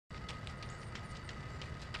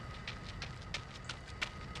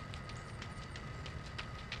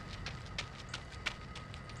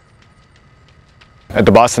At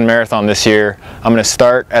the Boston Marathon this year, I'm going to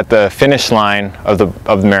start at the finish line of the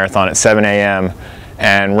marathon at 7 a.m.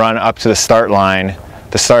 and run up to the start line.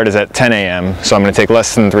 The start is at 10 a.m., so I'm going to take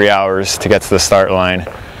less than 3 hours to get to the start line,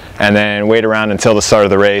 and then wait around until the start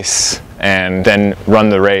of the race, and then run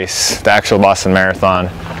the race, the actual Boston Marathon.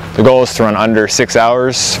 The goal is to run under 6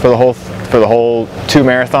 hours for the whole 2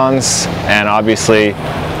 marathons, and obviously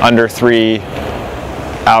under 3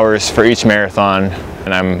 hours for each marathon.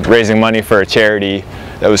 And I'm raising money for a charity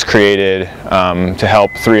that was created to help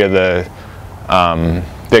 3 of the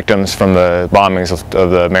victims from the bombings of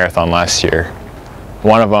the marathon last year.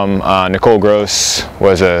 One of them, Nicole Gross,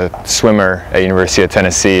 was a swimmer at University of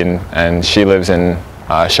Tennessee, and she lives in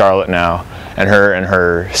Charlotte now. And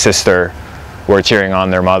her sister were cheering on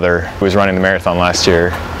their mother, who was running the marathon last year,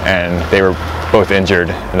 and they were both injured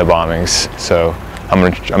in the bombings. So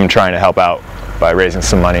I'm trying to help out by raising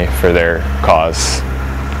some money for their cause.